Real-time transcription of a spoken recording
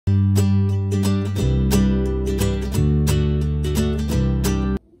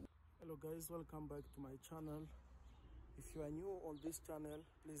welcome back to my channel. If you are new on this channel,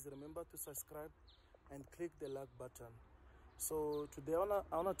 please remember to subscribe and click the like button. So today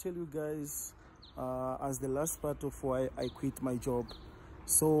I wanna tell you guys as the last part of why I quit my job.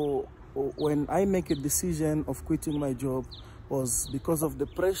 So when I make a decision of quitting my job was because of the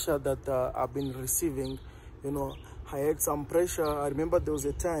pressure that I've been receiving. You know, I had some pressure. I remember there was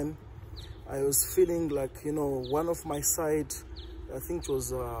a time I was feeling like, you know, one of my side, I think it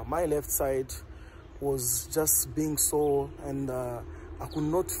was my left side, was just being sore, and I could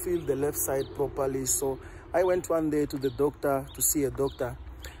not feel the left side properly. So I went one day to the doctor, to see a doctor,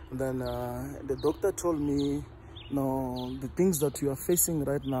 and then the doctor told me, no, the things that you are facing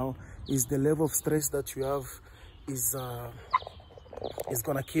right now is the level of stress that you have is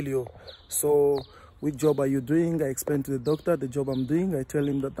gonna kill you. So which job are you doing? I explained to the doctor the job I'm doing. I tell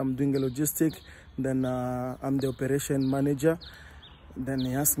him that I'm doing a logistic, then I'm the operation manager. Then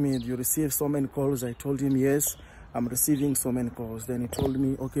he asked me, do you receive so many calls? I told him, yes, I'm receiving so many calls. Then he told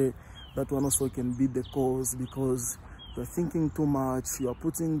me, okay, that one also can be the cause because you're thinking too much, you're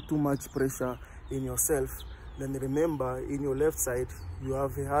putting too much pressure in yourself. Then remember, in your left side, you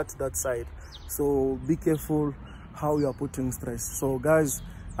have a heart that side. So be careful how you are putting stress. So guys,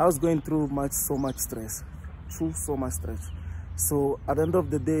 I was going through so much stress. So at the end of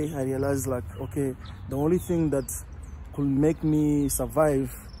the day, I realized like, okay, the only thing that could make me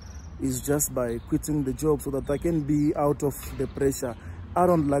survive is just by quitting the job so that I can be out of the pressure. I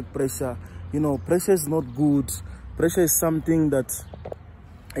don't like pressure. You know, pressure is not good. Pressure is something that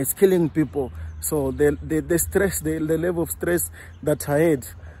is killing people. So the stress, the level of stress that I had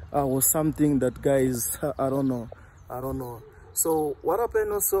was something that, guys, I don't know. So what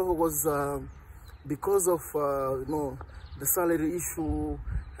happened also was because of you know, the salary issue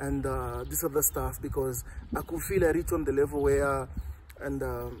and this other stuff, because I could feel I reached on the level where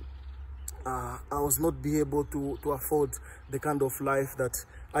I was not be able to afford the kind of life that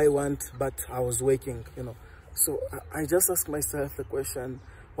I want, but I was working, you know. So I just asked myself the question,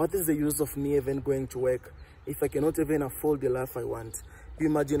 what is the use of me even going to work if I cannot even afford the life I want? You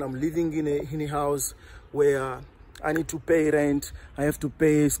imagine I'm living in a house where I need to pay rent, I have to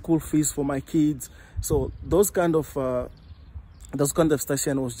pay school fees for my kids. So those kind of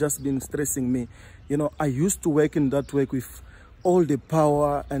station was just been stressing me. You know, I used to work in that work with all the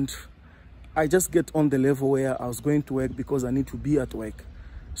power, and I just get on the level where I was going to work because I need to be at work.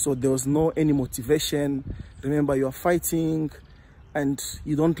 So there was no any motivation. Remember, you are fighting and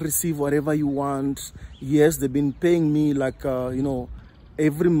you don't receive whatever you want. Yes, they've been paying me like, you know,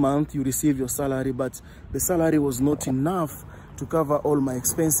 every month you receive your salary, but the salary was not enough to cover all my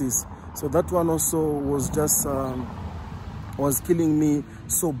expenses. So that one also was just was killing me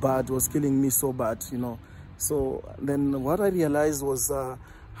so bad, you know. So then what I realized was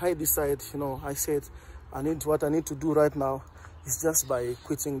I decided, you know, I said what I need to do right now is just by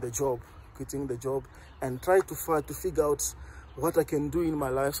quitting the job and try to figure out what I can do in my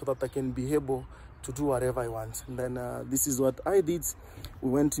life so that I can be able to do whatever I want. And then this is what I did. We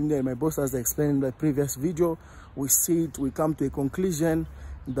went in there, my boss, as I explained in the previous video, we come to a conclusion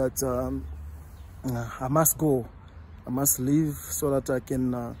that I must go, I must leave so that I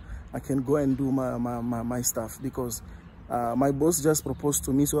can go and do my stuff, because my boss just proposed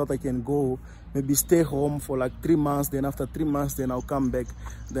to me so that I can go, maybe stay home for like 3 months, then after 3 months then I'll come back.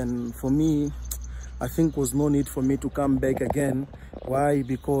 Then for me, I think was no need for me to come back again. Why?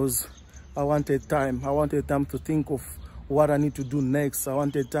 Because I wanted time to think of what I need to do next. I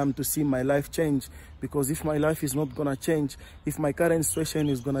wanted time to see my life change, because if my life is not gonna change, if my current situation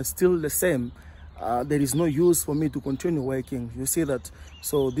is gonna still the same, there is no use for me to continue working. You see that?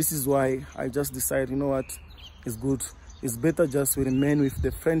 So this is why I just decided, you know what, it's good, it's better just to remain with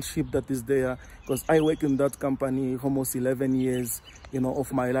the friendship that is there, because I work in that company almost 11 years, you know,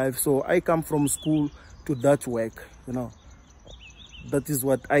 of my life. So I come from school to that work, you know. That is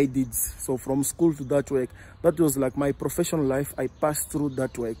what I did. So from school to that work, that was like my professional life. I passed through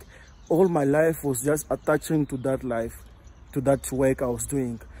that work. All my life was just attaching to that life, to that work I was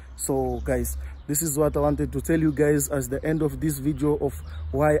doing. So guys, this is what I wanted to tell you guys as the end of this video of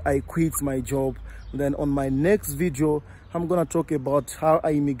why I quit my job. Then on my next video, I'm gonna talk about how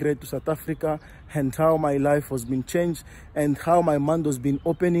I immigrate to South Africa and how my life has been changed and how my mind has been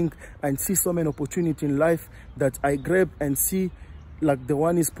opening, and see so many opportunities in life that I grab and see like the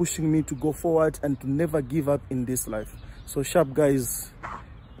one is pushing me to go forward and to never give up in this life. So sharp, guys.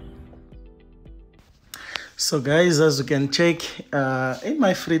 So guys, as you can check, in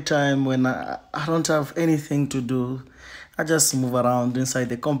my free time when I don't have anything to do, I just move around inside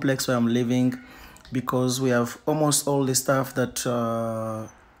the complex where I'm living, because we have almost all the stuff that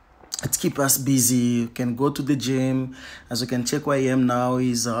it keeps us busy. You can go to the gym. As you can check where I am now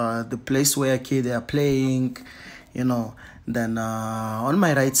is the place where kids are playing, you know. Then on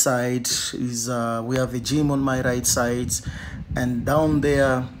my right side is we have a gym on my right side, and down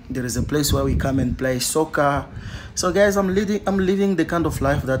there is a place where we come and play soccer. So guys, I'm living the kind of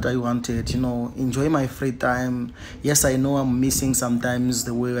life that I wanted, you know, enjoy my free time. Yes, I know I'm missing sometimes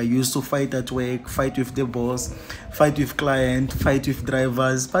the way I used to fight at work, fight with the boss, fight with client, fight with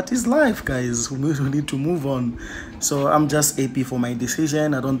drivers, but it's life, guys. We need to move on. So I'm just happy for my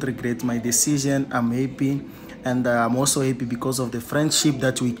decision. I don't regret my decision. I'm happy. And I'm also happy because of the friendship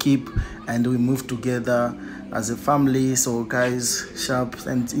that we keep, and we move together as a family. So guys, sharp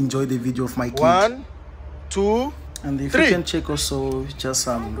and enjoy the video of my kid. 1, 2, and if 3. you can check also, just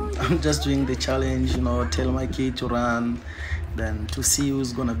I'm just doing the challenge, you know, tell my kid to run, then to see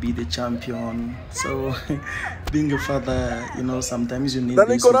who's gonna be the champion. So being a father, you know, sometimes you need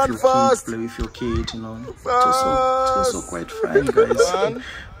this with your kid, play with your kid, you know. It's also quite fun, guys.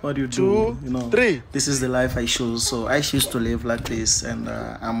 What do you do? You know, 3. This is the life I choose. So I choose to live like this, and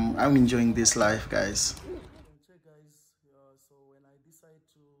I'm enjoying this life, guys. So when I decided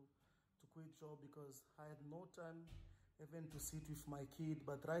to quit job, because I had no time even to sit with my kid,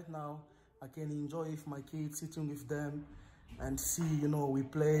 but right now I can enjoy with my kids, sitting with them and see, you know, we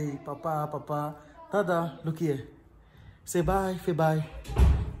play. Papa, Dada, look here. Say bye, say bye.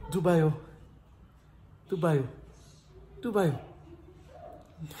 Dubayo.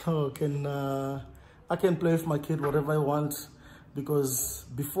 Oh, I can play with my kid whatever I want, because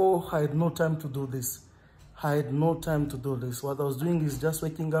before I had no time to do this. What I was doing is just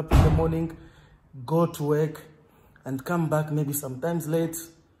waking up in the morning, go to work, and come back maybe sometimes late.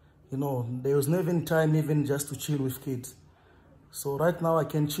 You know, there was never time even just to chill with kids. So right now I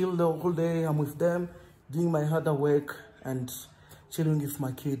can chill the whole day. I'm with them, doing my harder work and chilling with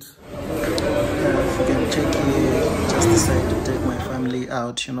my kids. If you can check here, just decided to take my family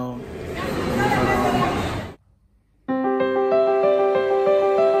out, you know, move around.